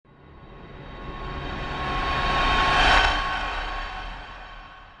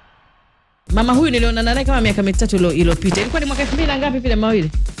Mama huyu nilionana naye kama miaka mitatu iliyopita. Ilikuwa ni mwaka 2000 na ngapi vile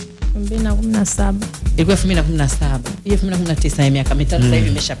mawili? 2017. Ilikuwa 2017. Hiyo 2019 ya miaka mitatu sasa hivi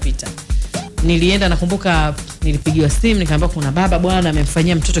imeshapita. Nilienda nakumbuka nilipigiwa simu nikaambiwa kuna baba bwana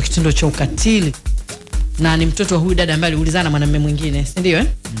amemfanyia mtoto kitendo cha ukatili. Na ni mtoto wa huyu dada ambaye aliulizana na mwanamume mwingine, si ndio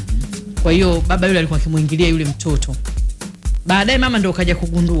Kwa hiyo baba yule alikuwa akimuingilia yule mtoto. Baadaye mama ndio kaja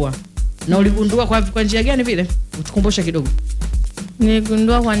kugundua. Na uligundua kwa njia gani vile? Utukumbusha kidogo.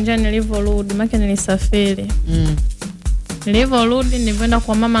 Niligundua kwa njia nilivyorudi, maana nilisafiri. Nilivyorudi nilienda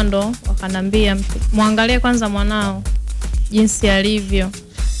kwa mama ndo wakanambia muangalie kwanza mwanao jinsi alivyo.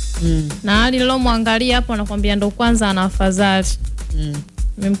 Na hali leo muangalia hapo anakuambia ndo kwanza ana afadhali.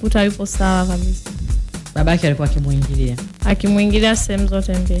 Nimemkuta yupo sawa kabisa. Babake alikuwa akimuingilia sehemu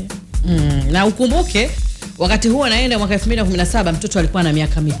zote mbili. Na ukumbuke wakati huo anaenda mwaka 2017 mtoto alikuwa na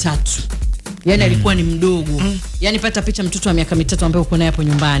miaka mitatu. Yaani alikuwa ni mdogo. Yaani pata picha mtoto wa miaka mitatu ambaye uko naye hapo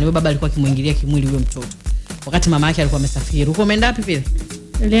nyumbani. Wewe baba alikuwa akimuingilia kimwili huyo mtoto. Wakati mama yake alikuwa amesafiri. Uko umeenda wapi vile?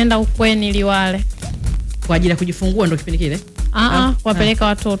 Nilienda ukweni Liwale. Kwa ajili ya kujifungua ndo kipindi kile? Kuwapeleka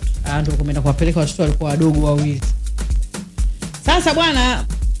watoto. Ndio umeenda kuwapeleka watoto walikuwa wadogo wawili. Sasa bwana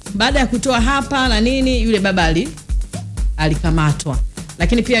baada ya kutoa hapa na nini yule baba alikamatwa.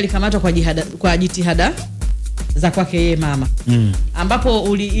 Lakini pia alikamatwa kwa jitihada za kwake yeye mama.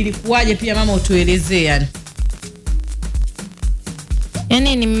 Ambapo ilikuwaje pia mama utuelezee yani?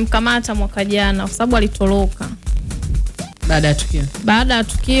 Yaani nimemkamata mwaka jana kwa sababu alitoroka. Baada ya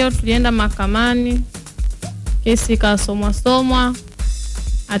tukio tulienda mahakamani. Kesi ikasomwa.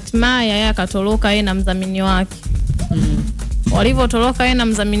 Hatimaye yeye akatoroka yeye na mdhamini wake. Walivyotoroka yeye na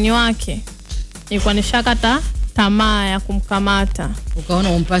mdhamini wake nilikuwa nishakata tamaa ya kumkamata. Ukaona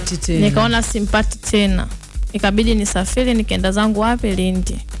umpati tena? Nikaona simpati tena. Ikabidi nisafiri nikaenda zangu wapi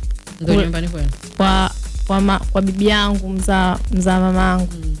Lindi. Ndio nyumbani kwenu? Kwa bibi yangu mzaa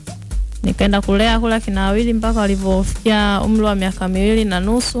mamangu. Nikaenda kulea kula kina wawili mpaka walivyofikia umri wa miaka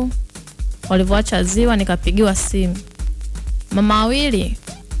 2.5. Walivyoacha ziwa nikapigiwa simu. Mama wawili,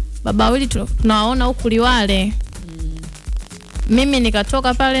 baba wawili tunawaona huku Liwale. Mimi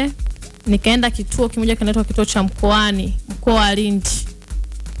nikatoka pale nikaenda kituo kimoja kinaitwa kituo cha mkoani, mkoa wa Lindi.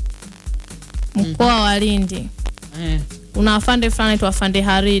 Mkoa wa Lindi. Kuna afande fulani anaitwa afande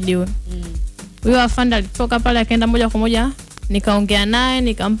Haridi huyo. Huyo afande alitoka pale akaenda moja kwa moja nikaongea naye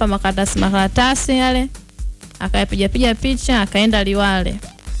nikampa makaratasi yale. Akayapiga picha akaenda Liwale.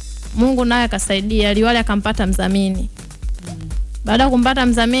 Mungu naye akasaidia Liwale akampata mdhamini. Baada ya kumpata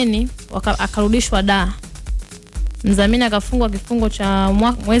mdhamini akarudishwa Dar. Mdhamini akafungwa kifungo cha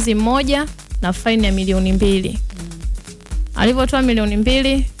mwezi mmoja na faini ya milioni 2. Alivyotoa milioni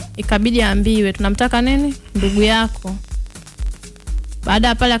 2 ikabidi aambiwe tunamtaka nini ndugu yako. Baada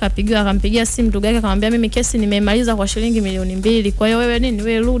ya pale akampigia simu ndugu yake akamwambia mimi kesi nimemaliza kwa shilingi milioni 2. Kwa hiyo wewe nini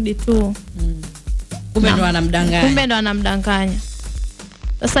wewe rudi tu. Kumbe ndo anamdanganya.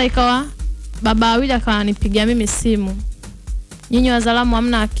 Sasa ikawa baba wawili akanipigia mimi simu. Nyinyi wazalamu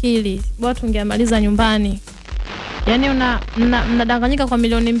hamna akili. Bora tungeamaliza nyumbani. Yaani mnadanganyika kwa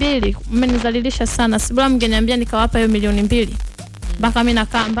milioni 2. Mmenizalilisha sana. Si bora mngeniambia nikawapa hiyo milioni 2. Mpaka mimi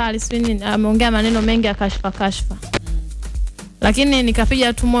nakaa mbali si nini ameongea maneno mengi akashfa. Lakini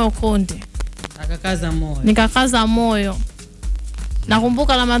nikapiga tu moyo konde. Nikakaza moyo.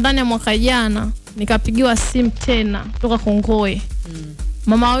 Nakumbuka Ramadhani ya mwaka jana nikapigiwa simu tena kutoka Kongoe.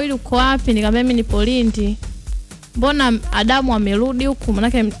 Mama wawili uko wapi? Nikamwambia mimi nipo Lindi. Mbona Adamu amerudi huku?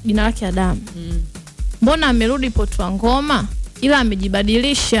 Maana jina lake Adamu. Mbona amerudi Potwa Ngoma? Ila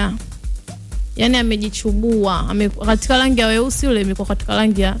amejibadilisha. Yaani amejichubua. Katika rangi ya weusi yule imekuwa katika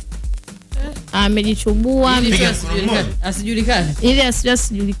rangi ya amejichubua. Asijulikane. Ili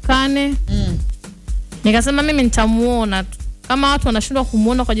asijulikane. Nikasema mimi nitamuona tu. Kama watu wanashindwa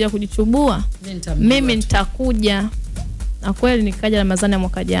kumuona kwa ajili ya kujichubua, mimi nitakuja. Na kweli nikaja Ramadhani ya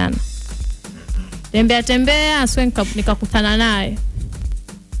mwaka jana. Tembea aswe nikakutana naye.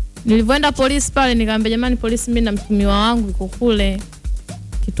 Nilivyoenda polisi pale nikamwambia jamani polisi mimi na mtumiwa wangu yuko kule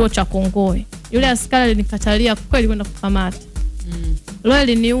kituo cha Kongoe. Yule askari alinikatalia kweli kwenda kukamata. Leo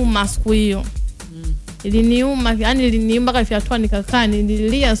iliniuma siku hiyo. Iliniuma, yani iliniuma kafiatua nikakaa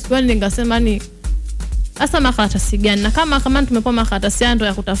nililia siku hiyo ningasema ni sasa makaratasi gani? Na kama tumepewa makaratasi ndo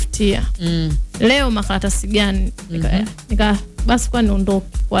ya kutafutia. Leo makaratasi gani? Nika basi kwa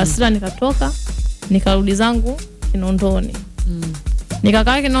niondoke. Kwa hasira nikatoka, nikarudi zangu Kinondoni.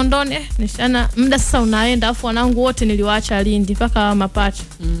 Nikakaa Kinondoni, nishana muda sasa unaenda afu wanangu wote niliwaacha Lindi mpaka mapacha.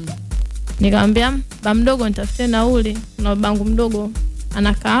 Nikamwambia baba mdogo nitafutie nauli. Na babangu mdogo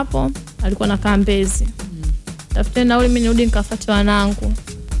anakaa hapo, alikuwa anakaa Mbezi. Tafutie nauli mimi nirudi nikafuate wanangu.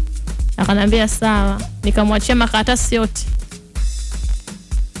 Akanambia sawa. Nikamwachia makaratasi yote.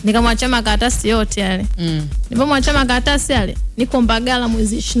 Nikamwachia makaratasi yote yale. Nilipomwachia makaratasi yale, niko Mbagala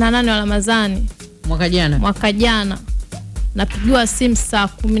mwezi 28 wa Ramadhani. Mwaka jana. Napigiwa simu saa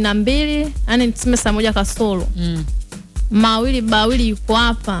 12, yani niseme saa 1 kasoro. Bawili yuko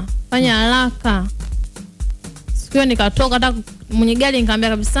hapa. Fanya haraka. Siku hiyo nikatoka, hata mwenye gari nikamwambia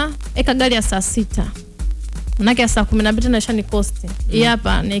kabisa, eka gari ya saa 6. Manake ya saa 12 naisha ni cost. Hii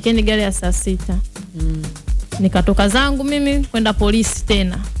hapa niwekeni gari ya saa 6. Nikatoka zangu mimi kwenda polisi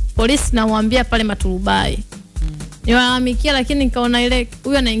tena. Polisi nawaambia pale Maturubai. Niwalalamikia, lakini nikaona ile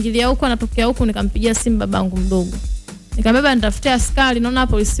huyu anaingilia huko anatokea huko, nikampigia simu babangu mdogo. Nikamwambia nitafutia askari, naona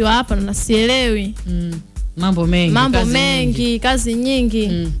polisi wa hapa na sielewi. Mambo mengi, kazi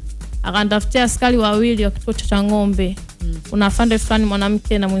nyingi. Akanitafutia askari wawili wa kituo cha ng'ombe. Kuna afande fulani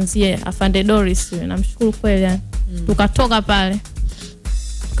mwanamke na mwenzie, afande Doris, namshukuru kweli yani. Tukatoka pale.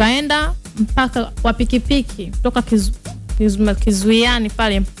 Tukaenda mpaka kwa pikipiki kutoka Kizuiani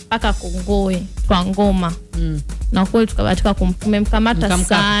pale mpaka Kongoe kwa Ngoma. Na kweli tukabatika kumkamata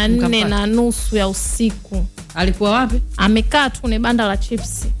saa 4:30 ya usiku. Alikuwa wapi? Amekaa tu kwenye banda la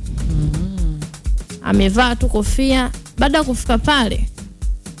chips. Amevaa tu kofia. Baada ya kufika pale,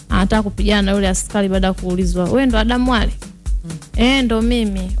 anataka kupigana na yule askari. Baada ya kuulizwa, wewe ndo Adamu wale? Ndo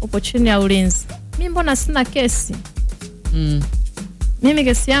mimi. Upo chini ya ulinzi. Mimi mbona sina kesi? Mimi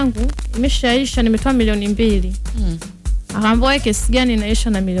kesi yangu imeshaisha, nimetoa 2,000,000. Akaambia kesi gani inaisha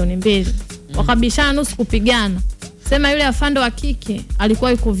na 2,000,000? Wakabishana nusu kupigana. Sema yule afande wa kike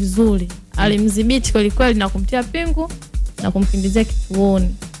alikuwa yuko vizuri. Alimdhibiti kweli kweli na kumtia pingu na kumkimbizia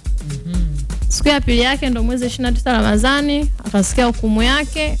kituoni. Siku ya pili yake ndo mwezi 29 Ramadhani, akasikia hukumu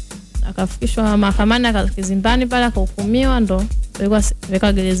yake, akafikishwa mahakamani, akakizimbani pale, akahukumiwa, ndo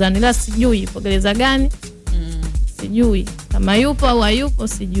alikuwa gerezani. Ila sijui ipo gereza gani. Sijui kama yupo au hayupo,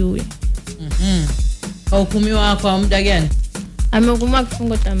 sijui. Hukumiwa kwa muda gani? Amehukumiwa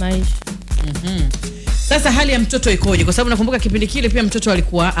kifungo cha maisha. Sasa hali ya mtoto ikoje? Kwa sababu nakumbuka kipindi kile pia mtoto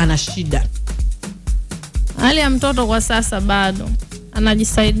alikuwa ana shida. Hali ya mtoto kwa sasa bado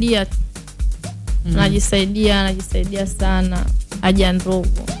anajisaidia tu. Anajisaidia sana. Haja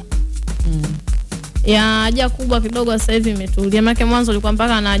ndogo. Ya haja kubwa kidogo sasa hivi imetulia. Maana mwanzo alikuwa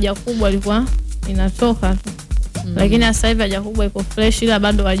mpaka na haja kubwa alikuwa inatoka tu. Lakini sasa hivi haja kubwa iko fresh, ila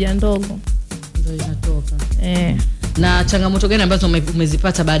bado haja ndogo ndio inatoka. Na changamoto gani ambazo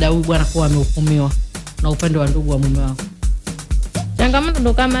umezipata baada ya huyu bwana kuwa amehukumiwa na upande wa ndugu wa mume wako? Changamoto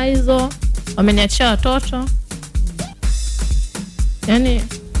ndo kama hizo, wameniachia watoto. Yani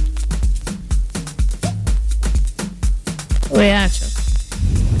wewe acha.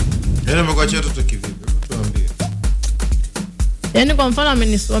 Yaani umekuachia watoto kivipi? Tuambie. Yani kwa mfano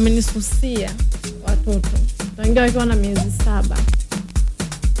wamenisusia watoto. Tangia wakiwa na miezi 7.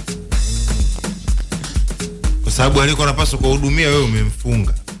 Kwa sababu alikuwa anapaswa kuhudumia, wewe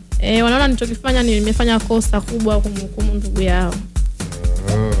umemfunga. Wanaona nilichokifanya nimefanya kosa kubwa kumhukumu ndugu yao.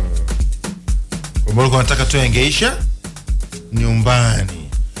 Kwa sababu wanataka tu yangeisha nyumbani.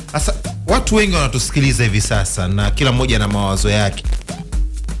 Sasa watu wengi wanatusikiliza hivi sasa na kila mmoja na mawazo yake.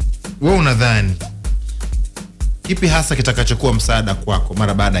 Wewe unadhani kipi hasa kitakachokuwa msaada kwako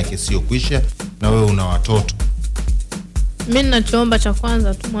mara baada ya kesi kuisha na wewe una watoto? Mimi ninachoomba cha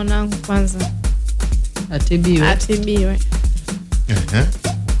kwanza tu mwanangu kwanza atibiwe.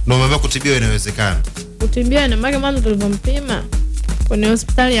 Ndio mambo kutibiwa inawezekana. Kutibiwa na maana mwanzo tulipompima kwenye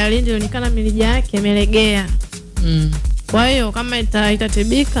hospitali ya Lindi ilionekana milija yake imelegea. Kwa hiyo kama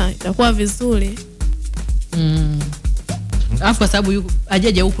itatibika itakuwa vizuri. Alafu kwa sababu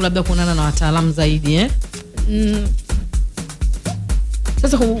ajaje huku labda kuonana na wataalamu zaidi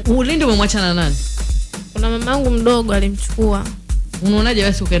Sasa Ulindi umemwachana nani? Kuna mamangu mdogo alimchukua. Unaonaje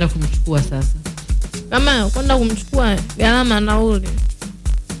wewe ukaenda kumchukua sasa? Kama kwenda kumchukua gharama nauli.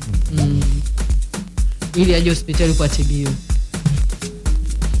 Ili aje hospitali kwa atibiwe.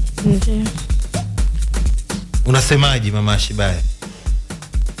 Nje. Unasemaje mama Shibaya?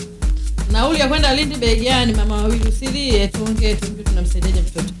 Nauli ya kwenda Lindi bei gani mama wawili? Usilie tuongee tunamsaidiaje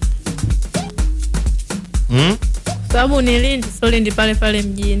mtoto? Sababu ni Lindi, sio Lindi pale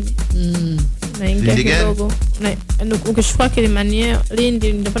mjini. Naingia kidogo. Ukishuka Kilimani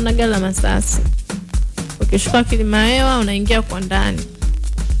Lindi ndapanda gala Masasi. Ukishuka Kilimahewa unaingia kwa ndani.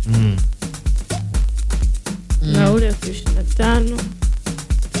 Nauli ya 25.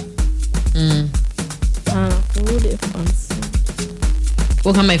 Kurudi 50.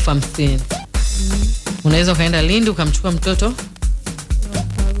 Kwa kama 50. Unaweza kaenda Lindi ukamchukua mtoto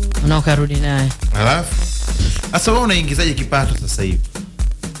na ukarudi naye. Alafu sasa wewe unaingizaje kipato sasa hivi?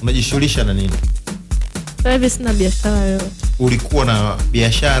 Unajishughulisha na nini? Sasa hivi sina biashara yoyote. Ulikuwa na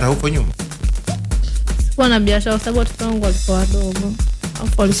biashara huko nyuma? Sikuwa na biashara kwa sababu watoto wangu walikuwa wadogo.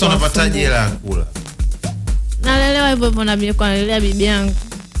 Sasa unapataje hela ya kula? Nalelewa hivyo hivyo na mimi kwa nalelea bibi yangu.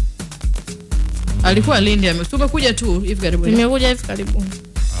 Alikuwa Lindi, tumekuja tu hivi karibuni. Nimekuja hivi karibuni.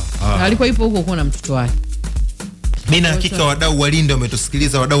 Alikuwa yupo huko kuna mtoto wake. Mimi na hakika wadau wa Lindi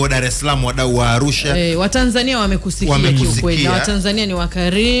wametusikiliza, wadau wa Dar es Salaam, wadau wa Arusha. Wa Tanzania wamekusikia kiukweli. Wa Tanzania ni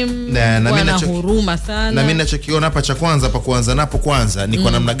wakarimu, wana huruma sana. Na mimi ninachokiona hapa cha kwanza pa kuanza napo kwanza ni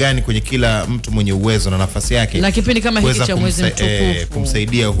kwa namna gani kwenye kila mtu mwenye uwezo na nafasi yake. Na kipindi kama hiki cha mwezi mtukufu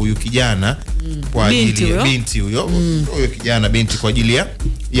kumsaidia huyu kijana kwa ajili ya binti huyo kijana binti kwa ajili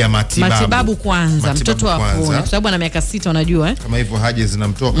ya matibabu kwanza, mtoto apone kwa sababu ana miaka 6 unajua kama hivyo haja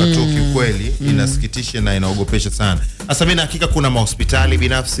zinamtoka tu kikweli. Inasikitisha na inaogopesha sana. Sasa mimi na hakika kuna mahospitali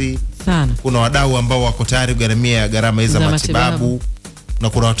binafsi sana, kuna wadau ambao wako tayari kugharamia gharama hizo za matibabu, na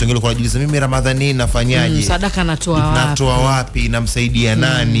kuna watu wengine wanajiuliza mimi Ramadhani nafanyaje, sadaka natoa wapi, namsaidia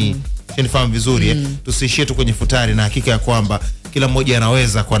nani? Nifahamu vizuri tusiishie tu kwenye futari, na hakika ya kwamba kila mmoja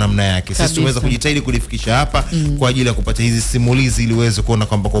anaweza kwa namna yake. Sisi tumeweza kujitahidi kulifikisha hapa kwa ajili ya kupata hizi simulizi ili uweze kuona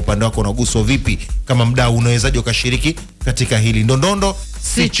kwamba kwa upande wako unaguswa vipi. Kama mdau unawezaje ukashiriki katika hili? Ndondondo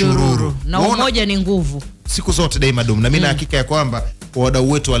si chururu, na umoja ni nguvu siku zote daima dumu. Na mimi na hakika ya kwamba kwa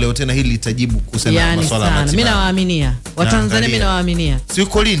wadau wetu leo tena hili litajibu kuhusiana na masuala ya matibabu. Mimi nawaaminia Watanzania, mimi nawaaminia. Si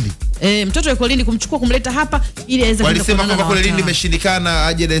uko Lindi? Mtoto yuko Lindi, kumchukua kumleta hapa ili aweze kwenda kuonana. Walisema kwamba kule Lindi imeshindikana,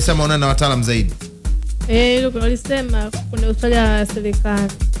 aje Dar es Salaam aonane na wataalamu zaidi. Hilo walisema kuna hospitali ya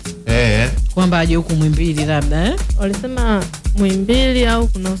serikali. Kwamba aje huku Muhimbili labda walisema Muhimbili au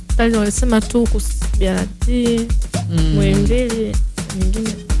kuna hospitali walisema tu kusibiati Muhimbili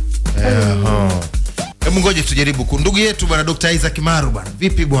nyingine. Hebu ngoje tujaribu. Ndugu yetu bwana Dr. Isaac Maru bwana.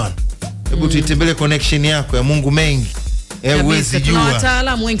 Vipi bwana? Hebu tuitembelee connection yako ya Mungu mengi. Uwezi jua. Tuna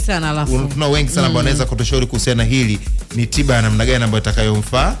wataalamu wengi sana alafu. Tuna wengi sana ambao wanaweza kutushauri kuhusiana hili ni tiba ya namna gani ambayo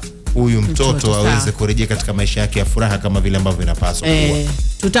itakayomfaa huyu mtoto aweze kurejea katika maisha yake ya furaha kama vile ambavyo inapaswa kuwa.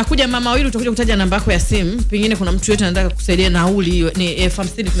 Tutakuja mama wawili, tutakuja kutaja namba yako ya simu. Pengine kuna mtu yote anataka kusaidia nauli ni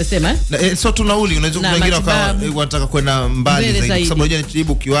 50 tumesema sio tu nauli, unaweza wengine wanataka kwenda mbali zaidi kwa sababu unajua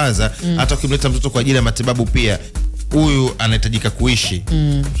nitibu kiwaza hata ukimleta mtoto kwa ajili ya matibabu pia huyu anahitajika kuishi.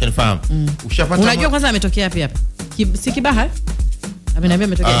 Ushanifahamu? Ushapata? Unajua kwanza ametokea wapi hapa? Si Kibaha? Ameniambia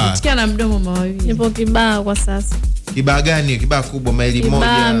ametokea. Sikia na mdomo mama wawili. Nipo Kibaha kwa sasa. Kibaha gani? Kibaha kubwa maili moja.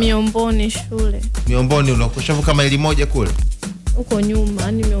 Kibaha Miomboni shule. Miomboni unakoshavuka maili moja kule? Huko nyuma,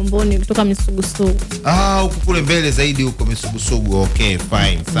 yani Miomboni kutoka Misugusugu. Huko kule mbele zaidi huko Misugusugu. Okay,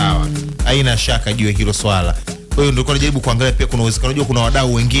 fine, sawa. Haina shaka juu ya hilo swala. Kwa hiyo ndio tunajaribu kuangalia pia kuna uwezekano, unajua kuna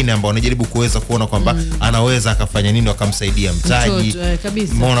wadau wengine ambao wanajaribu kuweza kuona kwamba anaweza akafanya nini wakamsaidia mtaji.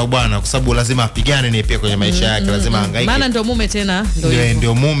 Umeona bwana, kwa sababu lazima apigane ni pia kwenye maisha yake, lazima hangaike. Maana ndio mume tena,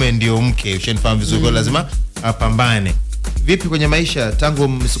 ndio mume ndio mke, ushanifahamu vizuri. Kwa lazima apambane. Vipi kwenye maisha tangu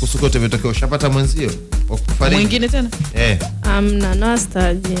misukosuko yote imetokea, ushapata mwenzio wa kufariji? Mwingine tena? Amna,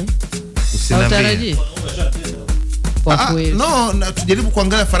 nastaji. Usiniambie. No, tujaribu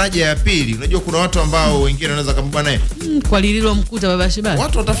kuangalia faraja ya pili. Unajua kuna watu ambao wengine wanaweza kamba naye kwa lililomkuta baba Shibani.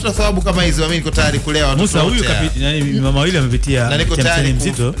 Watu watafuta thawabu kama hizo. Mimi niko tayari kulea watu. Musa huyu mama wawili amepitia na niko tayari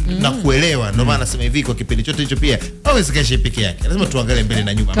mzito na kuelewa. Ndio maana nasema hivi kwa kipindi chote hicho pia hawezi kashi peke yake. Lazima tuangalie mbele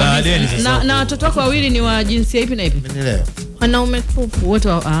na nyuma. Na watoto wako wawili ni wa jinsia ipi na ipi? Umeelewa? Wanaume tupu. Wote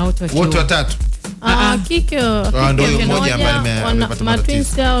watatu. Kike ndio mmoja ambaye amepata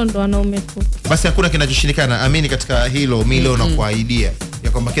matwins hao ndo wanaume tu. Basi hakuna kinachoshindikana. Amini katika hilo milo na kuahidia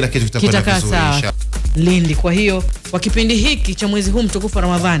ya kwamba kila kitu kitakwenda vizuri inshallah. Lindi. Kwa hiyo kwa kipindi hiki cha mwezi huu mtukufu wa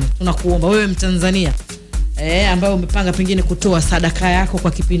Ramadhani tunakuomba wewe Mtanzania ambaye umepanga pengine kutoa sadaka yako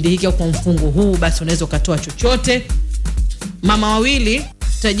kwa kipindi hiki au kwa mfungo huu, basi unaweza ukatoa chochote. Mama wawili,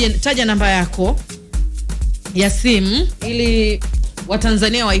 taja namba yako ya simu ili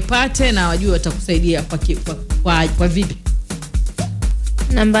Watanzania waipate na wajue watakusaidia kwa vipi.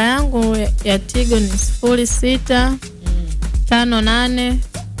 Namba yangu ya Tigo ni 06 58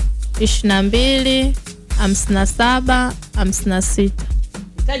 22 57 56.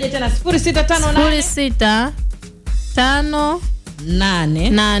 Taja tena 06 58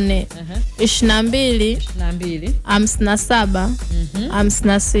 8 22 57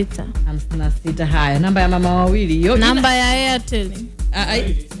 56. Haya, namba ya mama wawili hiyo. Namba ya Airtel.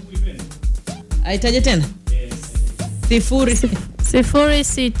 Aitaje tena? 06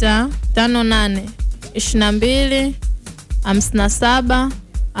 58 22 57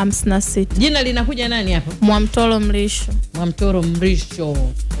 56. Jina linakuja nani hapo? Mwamtoro Mrisho.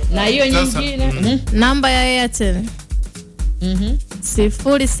 Na hiyo nyingine namba ya Airtel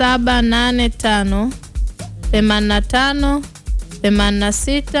 0785 85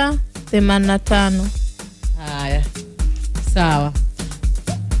 86 85. Haya, sawa.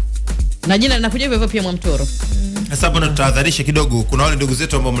 Na jina linakuja hivyo pia Mwamtoro. Sasa hapo tutahadharisha kidogo, kuna wale ndugu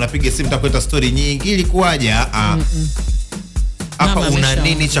zetu ambao mnapiga simu takwenda story nyingi ili kuaje hapa una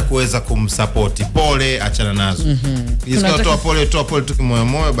nini cha kuweza kumsupport. Pole, achana nazo. Toa pole tu kimoyo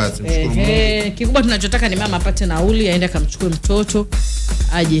moyo basi, mshukuru Mungu. Kikubwa tunachotaka ni mama apate nauli aende akamchukue mtoto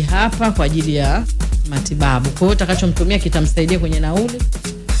aje hapa kwa ajili ya matibabu. Kwa hiyo utakachomtumia kitamsaidia kwenye nauli,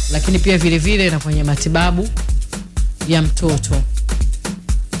 lakini pia vile vile na kwenye matibabu ya mtoto.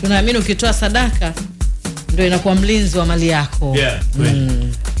 Tunaamini ukitoa sadaka ndio inakuwa mlinzi wa mali yako.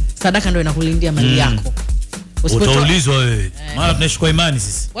 Sadaka ndio inakulindia mali yako. Utaulizwa wewe. Mara tunaishi kwa imani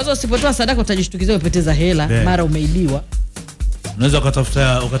sisi. Kwanza usipotoa sadaka utajishtukizia upoteza hela, mara umeibiwa. Unaweza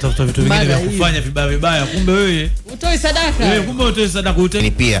ukatafuta vitu vingine vya kufanya vibaya, kumbe wewe utoi sadaka. Kumbe utoi sadaka.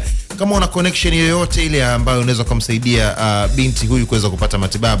 Ni pia kama una connection yoyote ile ambayo unaweza kumsaidia binti huyu kuweza kupata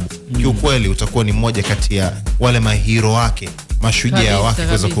matibabu, kiukweli utakuwa ni mmoja kati ya wale mahiro wake, mashujaa wake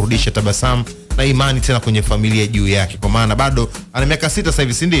kuweza kurudisha tabasamu na imani tena kwenye familia juu yake, kwa maana bado ana miaka 6 sasa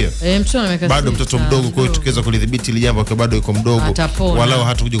hivi, si ndio? Mtoto ana miaka 6. Bado mtoto mdogo, kwa hiyo tukiweza kulidhibiti ile jambo kwa bado yuko mdogo, walau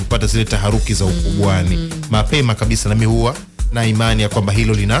hatakuja kupata zile taharuki za ukubwani mapema kabisa, na mimi huwa na imani ya kwamba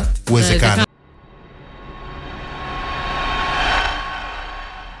hilo lina uwezekano.